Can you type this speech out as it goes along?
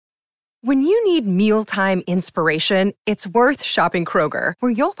When you need mealtime inspiration, it's worth shopping Kroger,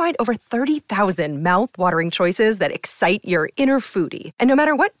 where you'll find over 30,000 mouth-watering choices that excite your inner foodie. And no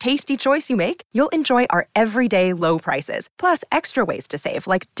matter what tasty choice you make, you'll enjoy our everyday low prices, plus extra ways to save,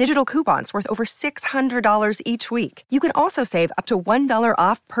 like digital coupons worth over $600 each week. You can also save up to $1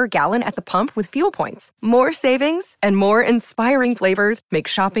 off per gallon at the pump with fuel points. More savings and more inspiring flavors make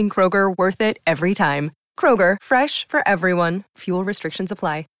shopping Kroger worth it every time. Kroger, fresh for everyone. Fuel restrictions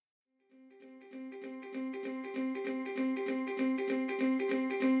apply.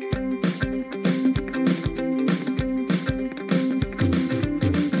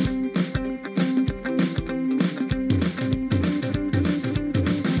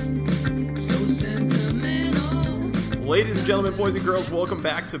 Ladies and gentlemen, boys and girls, welcome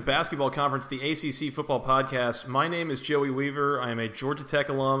back to Basketball Conference, the ACC Football Podcast. My name is Joey Weaver. I am a Georgia Tech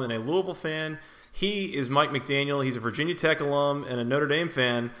alum and a Louisville fan. He is Mike McDaniel. He's a Virginia Tech alum and a Notre Dame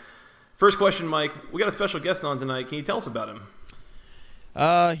fan. First question, Mike. We got a special guest on tonight. Can you tell us about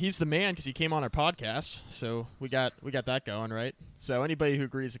him? He's the man because he came on our podcast, so we got that going, right? So anybody who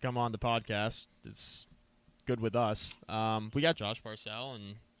agrees to come on the podcast is good with us. We got Josh Parcell,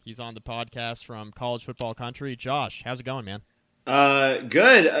 and he's on the podcast from College Football Country. Josh, how's it going, man?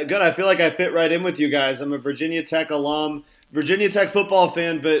 Good. I feel like I fit right in with you guys. I'm a Virginia Tech alum, Virginia Tech football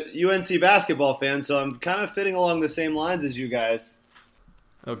fan, but UNC basketball fan, so I'm kind of fitting along the same lines as you guys.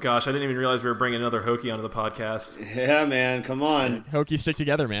 Oh, gosh, I didn't even realize we were bringing another Hokie onto the podcast. Yeah, man, come on. Hokies stick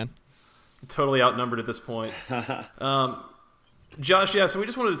together, man. Totally outnumbered at this point. Josh, so we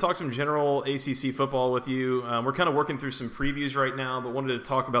just wanted to talk some general ACC football with you. We're kind of working through some previews right now, but wanted to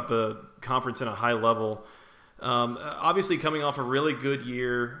talk about the conference in a high level. Obviously, coming off a really good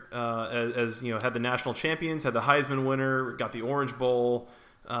year, as you know, had the national champions, had the Heisman winner, got the Orange Bowl.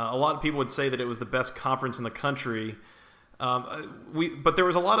 A lot of people would say that it was the best conference in the country. But there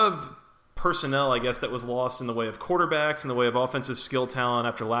was a lot of personnel, I guess, that was lost in the way of quarterbacks, in the way of offensive skill talent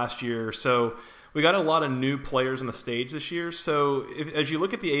after last year. So we got a lot of new players on the stage this year. So as you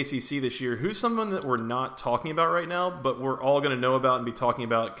look at the ACC this year, who's someone that we're not talking about right now, but we're all going to know about and be talking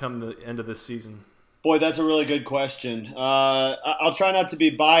about come the end of this season? Boy, that's a really good question. I'll try not to be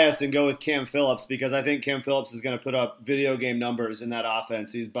biased and go with Cam Phillips because I think Cam Phillips is going to put up video game numbers in that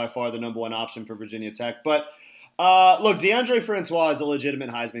offense. He's by far the number one option for Virginia Tech. But look, DeAndre Francois is a legitimate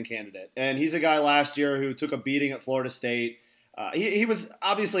Heisman candidate, and he's a guy last year who took a beating at Florida State. He was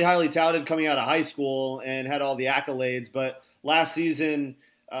obviously highly touted coming out of high school and had all the accolades, but last season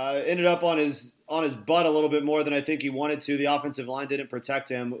ended up on his butt a little bit more than I think he wanted to. The offensive line didn't protect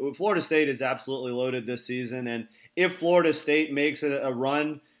him. Florida State is absolutely loaded this season, and if Florida State makes a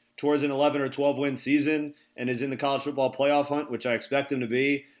run towards an 11 or 12 win season and is in the college football playoff hunt, which I expect them to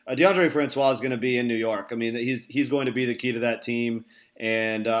be, DeAndre Francois is going to be in New York. I mean, he's going to be the key to that team,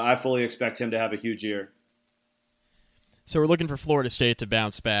 and I fully expect him to have a huge year. So we're looking for Florida State to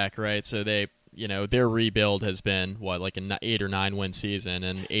bounce back, right? So their rebuild has been like an 8 or 9 win season,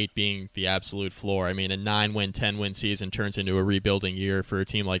 and 8 being the absolute floor. I mean, a 9-win, 10-win season turns into a rebuilding year for a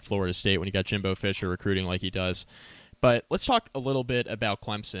team like Florida State when you got Jimbo Fisher recruiting like he does. But let's talk a little bit about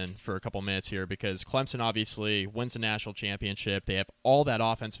Clemson for a couple minutes here, because Clemson obviously wins the national championship. They have all that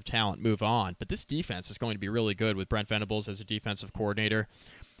offensive talent move on, but this defense is going to be really good with Brent Venables as a defensive coordinator.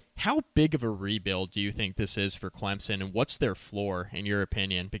 How big of a rebuild do you think this is for Clemson, and what's their floor, in your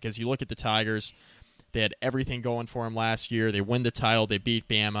opinion? Because you look at the Tigers, they had everything going for them last year. They win the title. They beat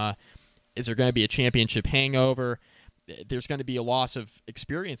Bama. Is there going to be a championship hangover? There's going to be a loss of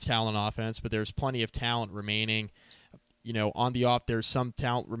experienced talent on offense, but there's plenty of talent remaining. There's some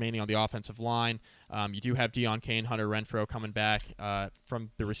talent remaining on the offensive line. You do have Deion Kane, Hunter Renfrow coming back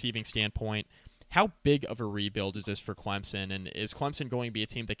from the receiving standpoint. How big of a rebuild is this for Clemson, and is Clemson going to be a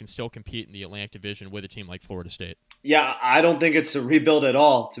team that can still compete in the Atlantic Division with a team like Florida State? Yeah, I don't think it's a rebuild at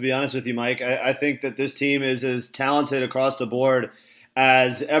all, to be honest with you, Mike. I think that this team is as talented across the board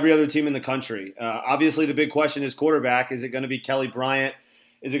as every other team in the country. Obviously, the big question is quarterback. Is it going to be Kelly Bryant?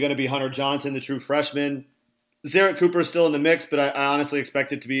 Is it going to be Hunter Johnson, the true freshman? Zarek Cooper is still in the mix, but I honestly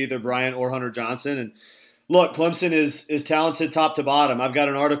expect it to be either Bryant or Hunter Johnson. And look, Clemson is talented top to bottom. I've got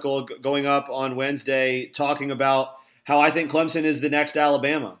an article going up on Wednesday talking about how I think Clemson is the next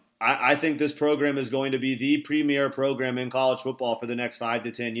Alabama. I think this program is going to be the premier program in college football for the next 5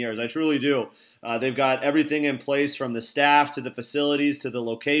 to 10 years. I truly do. They've got everything in place, from the staff to the facilities to the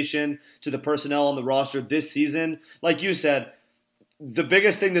location to the personnel on the roster this season. Like you said, the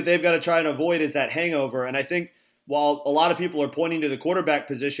biggest thing that they've got to try and avoid is that hangover. And I think while a lot of people are pointing to the quarterback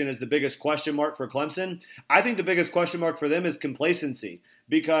position as the biggest question mark for Clemson, I think the biggest question mark for them is complacency,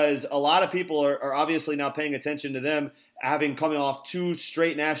 because a lot of people are obviously now paying attention to them having coming off 2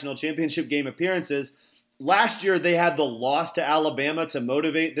 straight national championship game appearances. Last year, they had the loss to Alabama to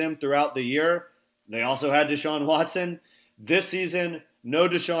motivate them throughout the year. They also had Deshaun Watson. This season, no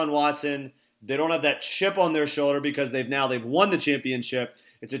Deshaun Watson. They don't have that chip on their shoulder because they've won the championship.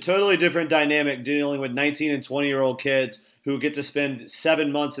 It's a totally different dynamic dealing with 19 and 20-year-old kids who get to spend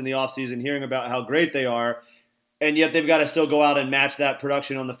 7 months in the offseason hearing about how great they are, and yet they've got to still go out and match that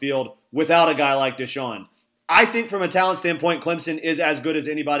production on the field without a guy like Deshaun. I think from a talent standpoint, Clemson is as good as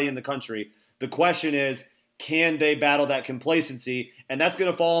anybody in the country. The question is, can they battle that complacency? And that's going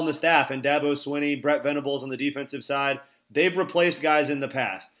to fall on the staff. And Dabo Swinney, Brett Venables on the defensive side, they've replaced guys in the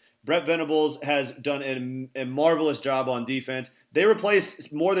past. Brett Venables has done a marvelous job on defense. They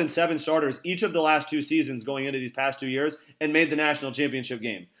replaced more than 7 starters each of the last 2 seasons going into these past 2 years and made the national championship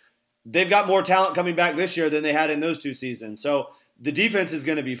game. They've got more talent coming back this year than they had in those 2 seasons. So the defense is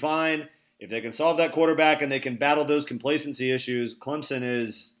going to be fine. If they can solve that quarterback and they can battle those complacency issues, Clemson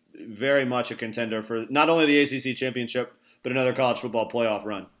is very much a contender for not only the ACC championship, but another college football playoff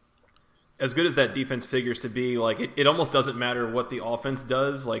run. As good as that defense figures to be, like it almost doesn't matter what the offense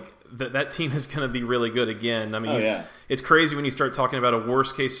does. Like that team is going to be really good again. I mean, it's crazy when you start talking about a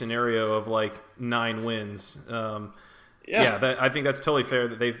worst case scenario of like 9 wins. I think that's totally fair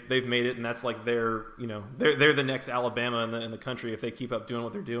that they've made it, and that's like they're the next Alabama in the country if they keep up doing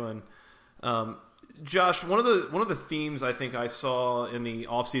what they're doing. Josh, one of the themes I think I saw in the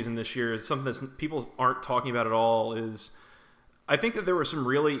offseason this year is something that people aren't talking about at all. Is I think that there were some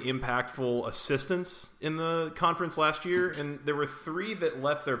really impactful assistants in the conference last year, and there were 3 that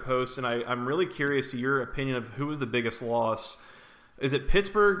left their posts, and I'm really curious to your opinion of who was the biggest loss. Is it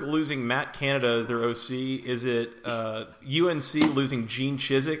Pittsburgh losing Matt Canada as their OC? Is it UNC losing Gene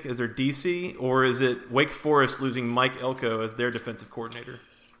Chizik as their DC? Or is it Wake Forest losing Mike Elko as their defensive coordinator?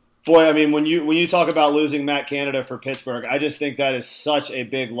 Boy, I mean, when you talk about losing Matt Canada for Pittsburgh, I just think that is such a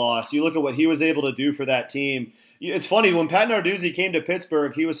big loss. You look at what he was able to do for that team. It's funny, when Pat Narduzzi came to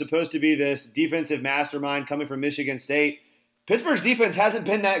Pittsburgh, he was supposed to be this defensive mastermind coming from Michigan State. Pittsburgh's defense hasn't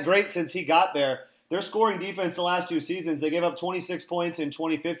been that great since he got there. Their scoring defense the last 2 seasons, they gave up 26 points in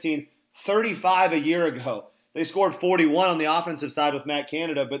 2015, 35 a year ago. They scored 41 on the offensive side with Matt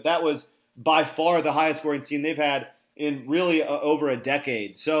Canada, but that was by far the highest scoring team they've had in really over a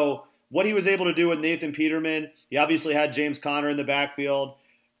decade. So what he was able to do with Nathan Peterman, he obviously had James Conner in the backfield.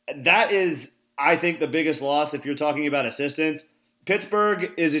 That is, I think, the biggest loss if you're talking about assistants.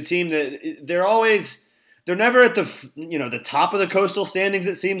 Pittsburgh is a team that they're never at the top of the coastal standings,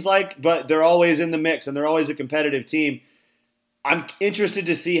 it seems like, but they're always in the mix and they're always a competitive team. I'm interested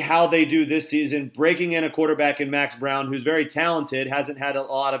to see how they do this season, breaking in a quarterback in Max Brown, who's very talented, hasn't had a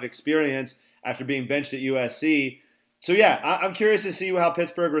lot of experience after being benched at USC. So, I'm curious to see how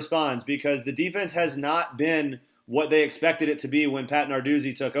Pittsburgh responds because the defense has not been what they expected it to be when Pat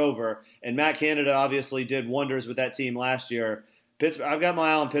Narduzzi took over. And Matt Canada obviously did wonders with that team last year. I've got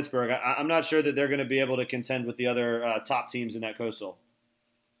my eye on Pittsburgh. I'm not sure that they're going to be able to contend with the other top teams in that coastal.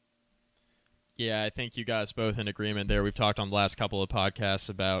 Yeah, I think you guys both in agreement there. We've talked on the last couple of podcasts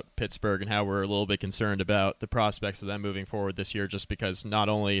about Pittsburgh and how we're a little bit concerned about the prospects of them moving forward this year just because not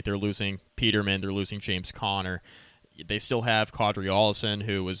only they're losing Peterman, they're losing James Conner. They still have Quadri Allison,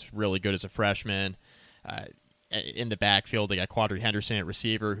 who was really good as a freshman. In the backfield, they got Quadri Henderson at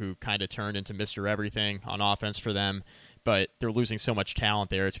receiver, who kind of turned into Mr. Everything on offense for them. But they're losing so much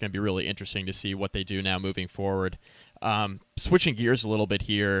talent there. It's going to be really interesting to see what they do now moving forward. Switching gears a little bit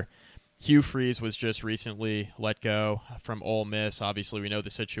here, Hugh Freeze was just recently let go from Ole Miss. Obviously, we know the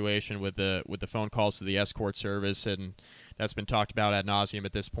situation with the phone calls to the escort service, and that's been talked about ad nauseum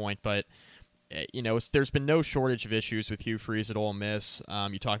at this point. But there's been no shortage of issues with Hugh Freeze at Ole Miss.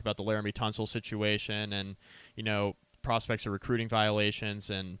 You talked about the Laramie Tunsil situation, and prospects of recruiting violations,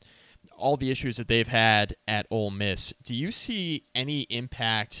 and all the issues that they've had at Ole Miss. Do you see any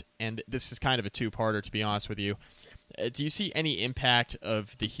impact, and this is kind of a two-parter to be honest with you, do you see any impact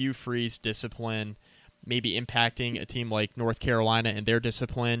of the Hugh Freeze discipline maybe impacting a team like North Carolina and their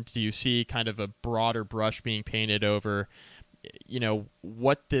discipline? Do you see kind of a broader brush being painted over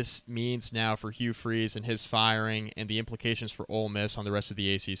what this means now for Hugh Freeze and his firing and the implications for Ole Miss on the rest of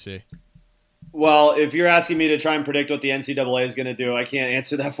the ACC? Well, if you're asking me to try and predict what the NCAA is going to do, I can't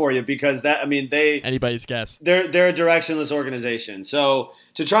answer that for you because anybody's guess. They're a directionless organization. So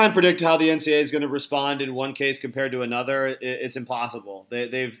to try and predict how the NCAA is going to respond in one case compared to another, it's impossible.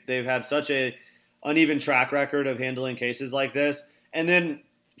 They've had such a uneven track record of handling cases like this. And then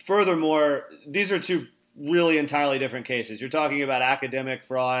furthermore, these are 2 really entirely different cases. You're talking about academic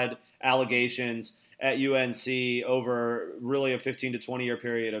fraud allegations at UNC over really a 15 to 20 year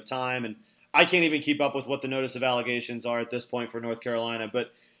period of time. And I can't even keep up with what the notice of allegations are at this point for North Carolina.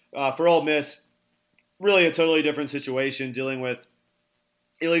 But for Ole Miss, really a totally different situation, dealing with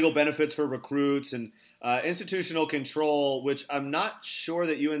illegal benefits for recruits and institutional control, which I'm not sure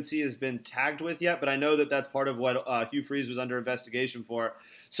that UNC has been tagged with yet, but I know that that's part of what Hugh Freeze was under investigation for.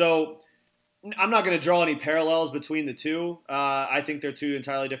 So I'm not going to draw any parallels between the two. I think they're two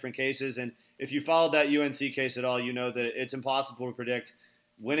entirely different cases. And if you followed that UNC case at all, you know that it's impossible to predict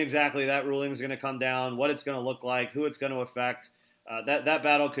when exactly that ruling is going to come down, what it's going to look like, who it's going to affect. That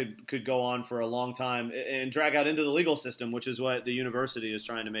battle could go on for a long time and drag out into the legal system, which is what the university is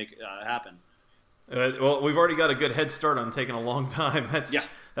trying to make happen. Well, we've already got a good head start on taking a long time.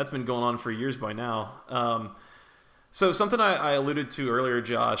 That's been going on for years by now. So something I alluded to earlier,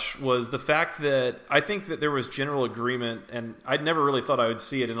 Josh, was the fact that I think that there was general agreement, and I'd never really thought I would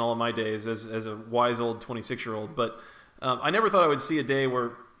see it in all of my days as a wise old 26-year-old, but I never thought I would see a day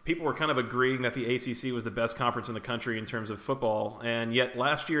where people were kind of agreeing that the ACC was the best conference in the country in terms of football, and yet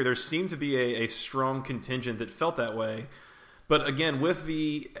last year there seemed to be a strong contingent that felt that way. But again, with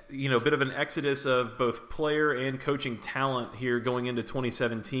the bit of an exodus of both player and coaching talent here going into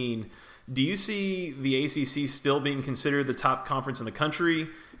 2017, do you see the ACC still being considered the top conference in the country,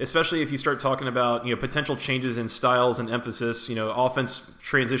 especially if you start talking about potential changes in styles and emphasis, offense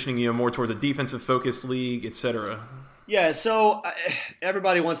transitioning more towards a defensive focused league, etc.? Yeah, so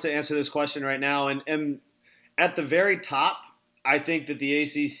everybody wants to answer this question right now, and at the very top, I think that the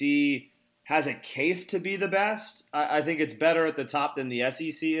ACC has a case to be the best. I think it's better at the top than the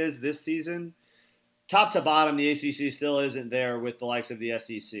SEC is this season. Top to bottom, the ACC still isn't there with the likes of the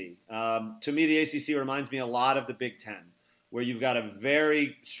SEC. To me, the ACC reminds me a lot of the Big Ten, where you've got a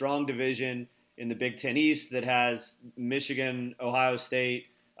very strong division in the Big Ten East that has Michigan, Ohio State,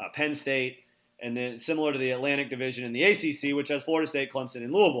 Penn State, and then similar to the Atlantic Division in the ACC, which has Florida State, Clemson,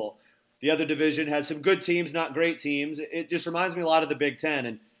 and Louisville. The other division has some good teams, not great teams. It just reminds me a lot of the Big Ten.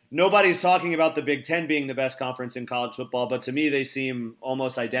 And nobody's talking about the Big Ten being the best conference in college football, but to me they seem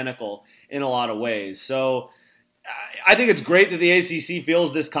almost identical in a lot of ways. So I think it's great that the ACC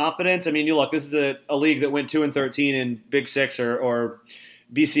feels this confidence. I mean, this is a league that went 2-13 in Big Six or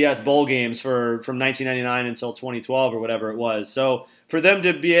BCS bowl games from 1999 until 2012 or whatever it was. So for them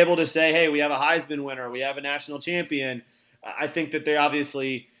to be able to say, hey, we have a Heisman winner, we have a national champion, I think that they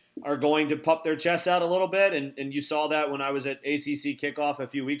obviously are going to puff their chests out a little bit. And you saw that when I was at ACC kickoff a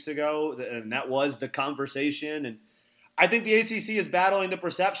few weeks ago, and that was the conversation. And I think the ACC is battling the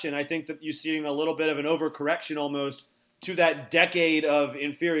perception. I think that you're seeing a little bit of an overcorrection almost to that decade of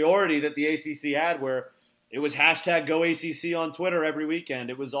inferiority that the ACC had, where it was #GoACC on Twitter every weekend.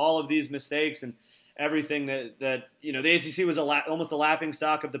 It was all of these mistakes and everything that the ACC was almost a laughing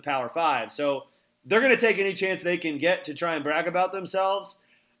stock of the Power Five. So they're going to take any chance they can get to try and brag about themselves.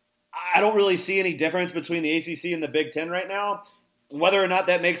 I don't really see any difference between the ACC and the Big Ten right now. Whether or not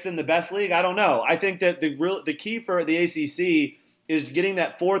that makes them the best league, I don't know. I think that the key for the ACC is getting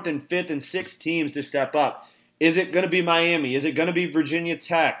that 4th and 5th and 6th teams to step up. Is it going to be Miami? Is it going to be Virginia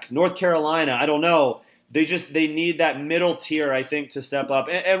Tech, North Carolina? I don't know. They need that middle tier, I think, to step up,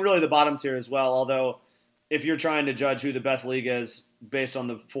 and really the bottom tier as well. Although, if you're trying to judge who the best league is based on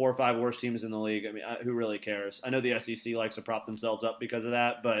the 4 or 5 worst teams in the league, I mean, who really cares? I know the SEC likes to prop themselves up because of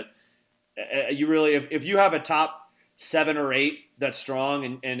that, but you really, if you have a top 7 or 8 that's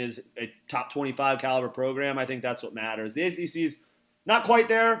strong and is a top 25 caliber program, I think that's what matters. The ACC's not quite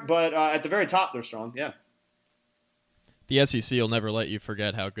there, but at the very top, they're strong. Yeah. The SEC will never let you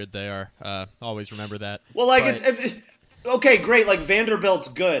forget how good they are. Always remember that. Well, it's okay, great. Like Vanderbilt's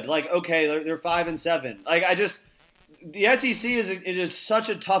good. Like, okay, they're 5 and 7. Like, the SEC is such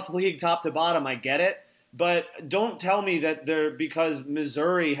a tough league, top to bottom. I get it, but don't tell me that because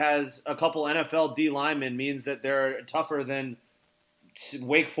Missouri has a couple NFL D linemen means that they're tougher than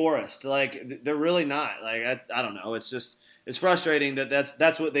Wake Forest. Like, they're really not. Like, I don't know. It's frustrating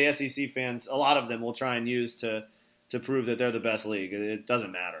that's what the SEC fans, a lot of them, will try and use to prove that they're the best league. It doesn't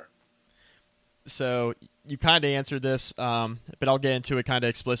matter. So you kind of answered this, but I'll get into it kind of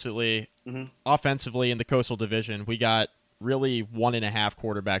explicitly. Mm-hmm. Offensively in the Coastal Division, we got really 1.5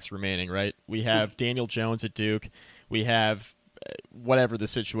 quarterbacks remaining, right? We have Daniel Jones at Duke. We have whatever the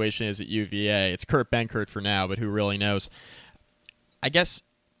situation is at UVA. It's Kurt Benkert for now, but who really knows? I guess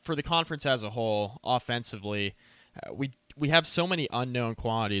for the conference as a whole, offensively, we have so many unknown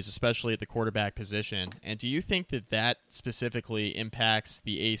quantities, especially at the quarterback position. And do you think that specifically impacts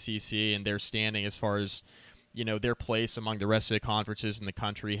the ACC and their standing as far as their place among the rest of the conferences in the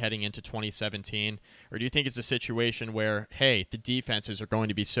country heading into 2017? Or do you think it's a situation where, hey, the defenses are going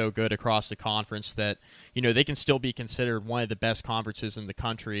to be so good across the conference that, they can still be considered one of the best conferences in the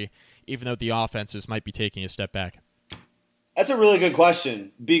country, even though the offenses might be taking a step back? That's a really good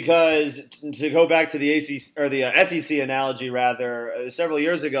question, because to go back to the ACC or the SEC analogy, rather, several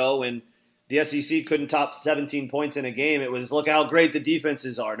years ago when the SEC couldn't top 17 points in a game, it was, look how great the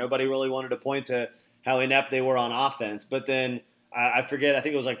defenses are. Nobody really wanted to point to how inept they were on offense. But then I forget, I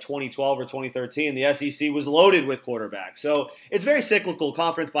think it was like 2012 or 2013, the SEC was loaded with quarterbacks. So it's very cyclical,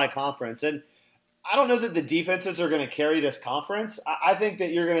 conference by conference. And I don't know that the defenses are going to carry this conference. I think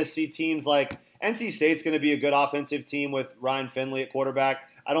that you're going to see teams like NC State's going to be a good offensive team with Ryan Finley at quarterback.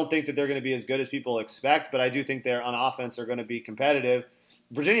 I don't think that they're going to be as good as people expect, but I do think they're on offense are going to be competitive.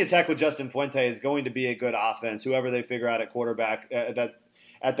 Virginia Tech with Justin Fuente is going to be a good offense, whoever they figure out at quarterback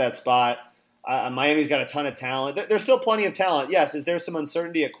at that spot. Miami's got a ton of talent. There's still plenty of talent. Yes, is there some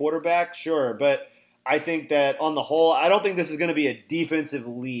uncertainty at quarterback? Sure, but I think that on the whole, I don't think this is going to be a defensive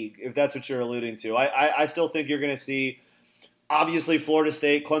league, if that's what you're alluding to. I still think you're going to see, obviously, Florida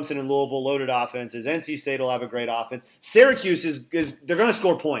State, Clemson, and Louisville loaded offenses. NC State will have a great offense. Syracuse is they're going to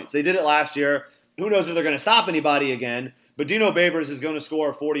score points. They did it last year. Who knows if they're going to stop anybody again? But Dino Babers is going to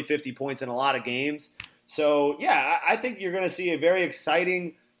score 40, 50 points in a lot of games. So, yeah, I think you're going to see a very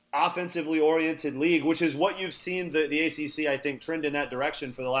exciting offensively oriented league, which is what you've seen the ACC, I think, trend in that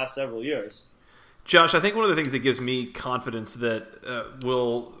direction for the last several years. Josh, I think one of the things that gives me confidence that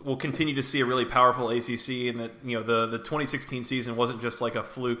we'll continue to see a really powerful ACC, and that the 2016 season wasn't just like a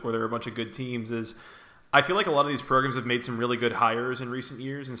fluke where there were a bunch of good teams, is I feel like a lot of these programs have made some really good hires in recent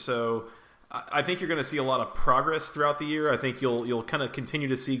years, and so I think you're going to see a lot of progress throughout the year. I think you'll kind of continue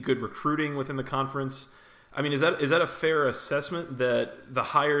to see good recruiting within the conference. I mean, is that a fair assessment that the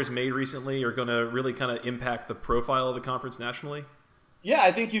hires made recently are going to really kind of impact the profile of the conference nationally? Yeah,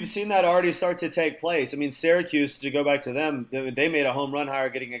 I think you've seen that already start to take place. I mean, Syracuse, to go back to them, they made a home run hire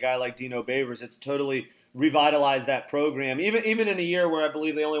getting a guy like Dino Babers. It's totally revitalized that program. Even in a year where I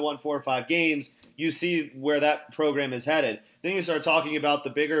believe they only won 4 or 5 games, you see where that program is headed. Then you start talking about the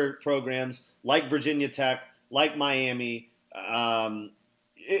bigger programs like Virginia Tech, like Miami.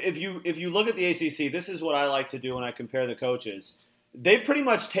 If you look at the ACC, this is what I like to do when I compare the coaches. They've pretty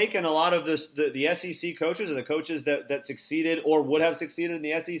much taken a lot of the SEC coaches, or the coaches that succeeded or would have succeeded in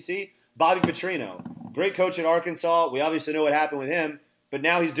the SEC. Bobby Petrino, great coach at Arkansas. We obviously know what happened with him, but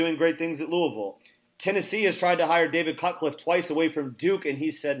now he's doing great things at Louisville. Tennessee has tried to hire David Cutcliffe twice away from Duke, and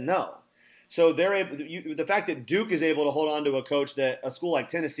he said no. So the fact that Duke is able to hold on to a coach that a school like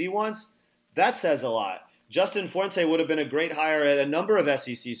Tennessee wants, that says a lot. Justin Fuente would have been a great hire at a number of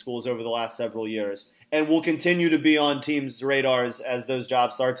SEC schools over the last several years, and will continue to be on teams' radars as those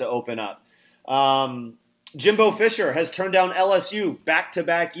jobs start to open up. Jimbo Fisher has turned down LSU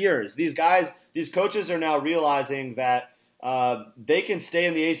back-to-back years. These coaches are now realizing that they can stay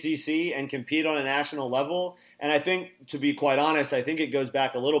in the ACC and compete on a national level. And I think, to be quite honest, I think it goes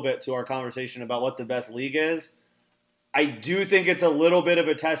back a little bit to our conversation about what the best league is. I do think it's a little bit of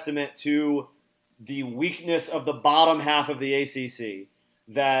a testament to the weakness of the bottom half of the ACC.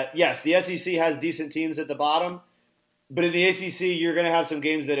 That, yes, the SEC has decent teams at the bottom, but in the ACC, you're going to have some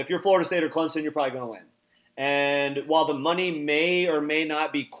games that if you're Florida State or Clemson, you're probably going to win. And while the money may or may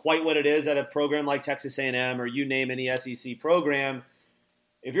not be quite what it is at a program like Texas A&M, or you name any SEC program,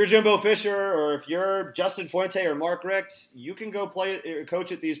 if you're Jimbo Fisher or if you're Justin Fuente or Mark Richt, you can go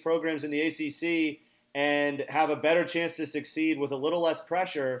coach at these programs in the ACC and have a better chance to succeed with a little less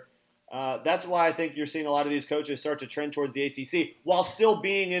pressure. That's why I think you're seeing a lot of these coaches start to trend towards the ACC while still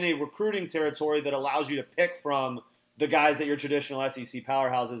being in a recruiting territory that allows you to pick from the guys that your traditional SEC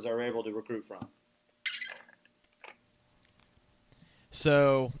powerhouses are able to recruit from.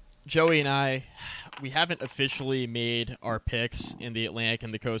 So Joey and I, we haven't officially made our picks in the Atlantic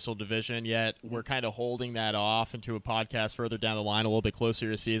and the Coastal Division yet. We're kind of holding that off into a podcast further down the line, a little bit closer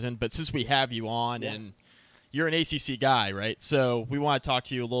to the season. But since we have you on, and you're an ACC guy, right? So we want to talk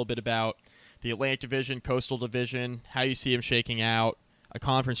to you a little bit about the Atlantic Division, Coastal Division, how you see them shaking out, a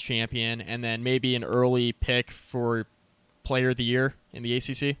conference champion, and then maybe an early pick for Player of the Year in the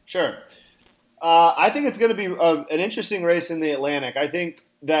ACC. Sure. I think it's going to be an interesting race in the Atlantic. I think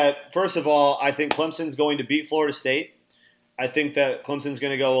that, first of all, I think Clemson's going to beat Florida State. I think that Clemson's going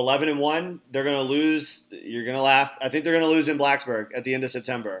to go 11-1. They're going to lose. You're going to laugh. I think they're going to lose in Blacksburg at the end of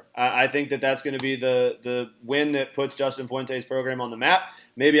September. I think that that's going to be the win that puts Justin Fuente's program on the map.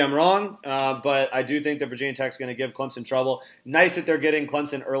 Maybe I'm wrong, but I do think that Virginia Tech's going to give Clemson trouble. Nice that they're getting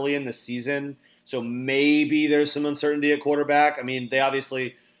Clemson early in the season, so maybe there's some uncertainty at quarterback. I mean,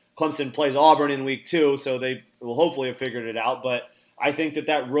 Clemson plays Auburn in week 2, so they will hopefully have figured it out. But I think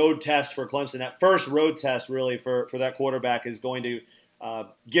that road test for Clemson, that first road test really for that quarterback, is going to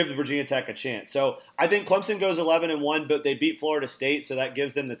give the Virginia Tech a chance. So I think Clemson goes 11-1, but they beat Florida State, so that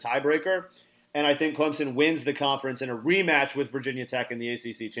gives them the tiebreaker. And I think Clemson wins the conference in a rematch with Virginia Tech in the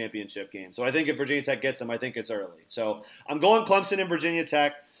ACC championship game. So I think if Virginia Tech gets them, I think it's early. So I'm going Clemson and Virginia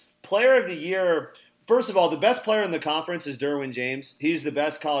Tech. Player of the year, first of all, the best player in the conference is Derwin James. He's the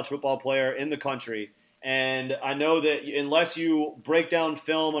best college football player in the country. And I know that unless you break down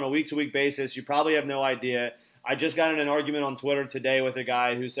film on a week-to-week basis, you probably have no idea. I just got in an argument on Twitter today with a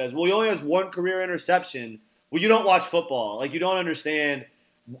guy who says, well, he only has one career interception. Well, you don't watch football. Like, you don't understand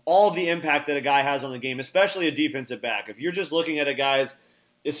all of the impact that a guy has on the game, especially a defensive back. If you're just looking at a guy's,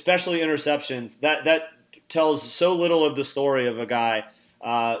 especially interceptions, that tells so little of the story of a guy.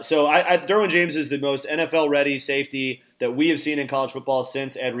 So Derwin James is the most NFL-ready safety that we have seen in college football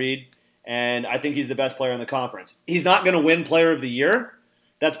since Ed Reed, and I think he's the best player in the conference. He's not going to win Player of the Year.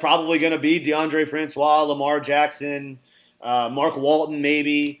 That's probably going to be DeAndre Francois, Lamar Jackson, Mark Walton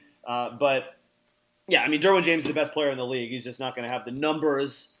maybe. But, yeah, I mean, Derwin James is the best player in the league. He's just not going to have the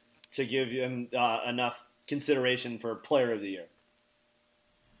numbers to give him enough consideration for Player of the Year.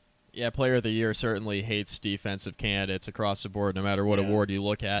 Yeah, Player of the Year certainly hates defensive candidates across the board, no matter what award you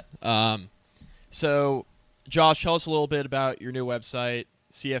look at. So, Josh, tell us a little bit about your new website,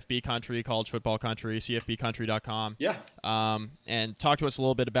 CFB Country, College Football Country, CFBCountry.com. Yeah. And talk to us a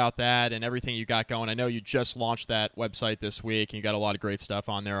little bit about that and everything you got going. I know you just launched that website this week, and you got a lot of great stuff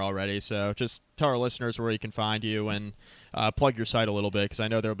on there already. So just tell our listeners where you can find you and plug your site a little bit, because I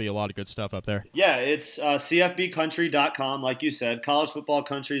know there'll be a lot of good stuff up there. Yeah, it's CFBCountry.com, like you said. College Football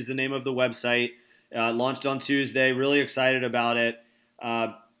Country is the name of the website. Launched on Tuesday. Really excited about it.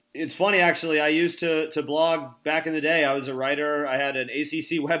 It's funny, actually. I used to blog back in the day. I was a writer. I had an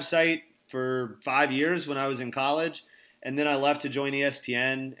ACC website for 5 years when I was in college, and then I left to join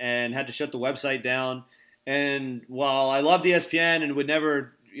ESPN and had to shut the website down. And while I loved ESPN and would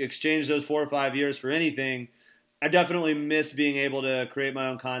never exchange those 4 or 5 years for anything, I definitely miss being able to create my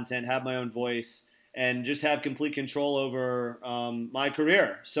own content, have my own voice, and just have complete control over my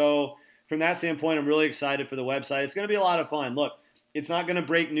career. So from that standpoint, I'm really excited for the website. It's going to be a lot of fun. Look, it's not going to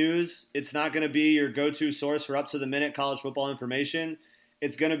break news. It's not going to be your go-to source for up-to-the-minute college football information.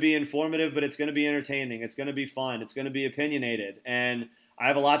 It's going to be informative, but it's going to be entertaining. It's going to be fun. It's going to be opinionated. And I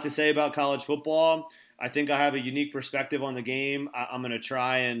have a lot to say about college football. I think I have a unique perspective on the game. I'm going to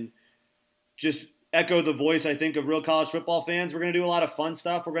try and just echo the voice, I think, of real college football fans. We're going to do a lot of fun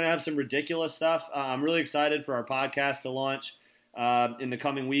stuff. We're going to have some ridiculous stuff. I'm really excited for our podcast to launch in the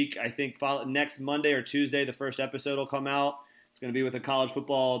coming week. I think next Monday or Tuesday, the first episode will come out. Going to be with a college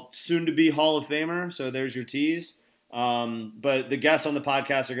football soon-to-be Hall of Famer, so there's your tease. But the guests on the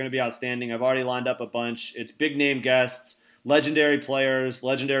podcast are going to be outstanding. I've already lined up a bunch. It's big-name guests, legendary players,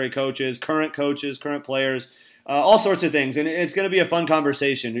 legendary coaches, current players, all sorts of things. And it's going to be a fun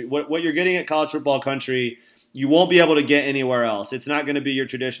conversation. What you're getting at College Football Country, you won't be able to get anywhere else. It's not going to be your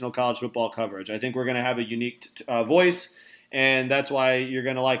traditional college football coverage. I think we're going to have a unique voice, and that's why you're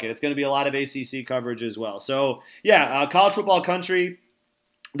going to like it. It's going to be a lot of ACC coverage as well. So, yeah, College Football Country,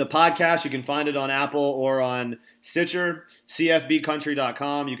 the podcast, you can find it on Apple or on Stitcher,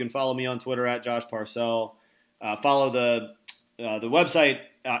 CFBCountry.com. You can follow me on Twitter at Josh Parcell. Follow the website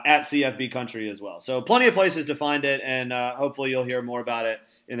at CFB Country as well. So plenty of places to find it, and hopefully you'll hear more about it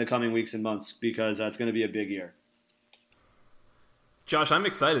in the coming weeks and months, because it's going to be a big year. Josh, I'm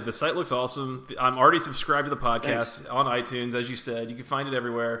excited. The site looks awesome. I'm already subscribed to the podcast. Thanks. On iTunes, as you said. You can find it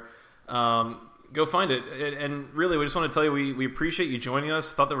everywhere. Go find it. And really, we just want to tell you we appreciate you joining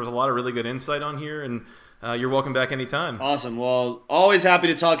us. Thought there was a lot of really good insight on here, and you're welcome back anytime. Awesome. Well, always happy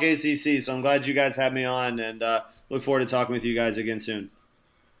to talk ACC, so I'm glad you guys had me on, and look forward to talking with you guys again soon.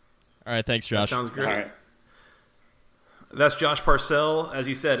 All right, thanks, Josh. That sounds great. All right. That's Josh Parcell, as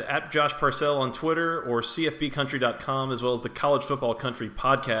you said, at Josh Parcell on Twitter or CFBCountry.com, as well as the College Football Country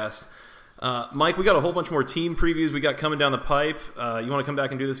podcast. Mike, we got a whole bunch more team previews we got coming down the pipe. You want to come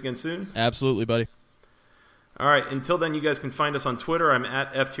back and do this again soon? Absolutely, buddy. All right. Until then, you guys can find us on Twitter. I'm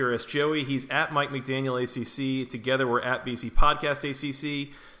at FTRSJoey. He's at Mike McDaniel ACC. Together, we're at BC Podcast ACC. You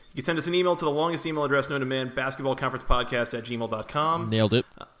can send us an email to the longest email address known to man, basketballconferencepodcast@gmail.com. Nailed it.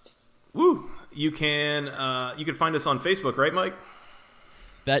 Woo! You can find us on Facebook, right, Mike?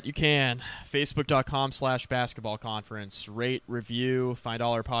 That you can. Facebook.com/basketball conference. Rate, review, find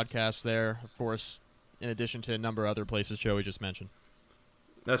all our podcasts there, of course, in addition to a number of other places Joey just mentioned.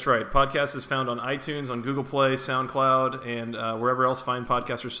 That's right. Podcast is found on iTunes, on Google Play, SoundCloud, and wherever else fine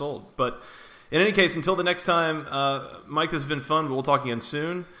podcasts are sold. But in any case, until the next time, Mike, this has been fun, but we'll talk again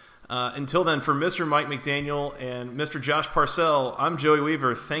soon. Until then, for Mr. Mike McDaniel and Mr. Josh Parcell, I'm Joey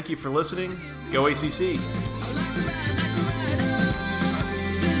Weaver. Thank you for listening. Go ACC.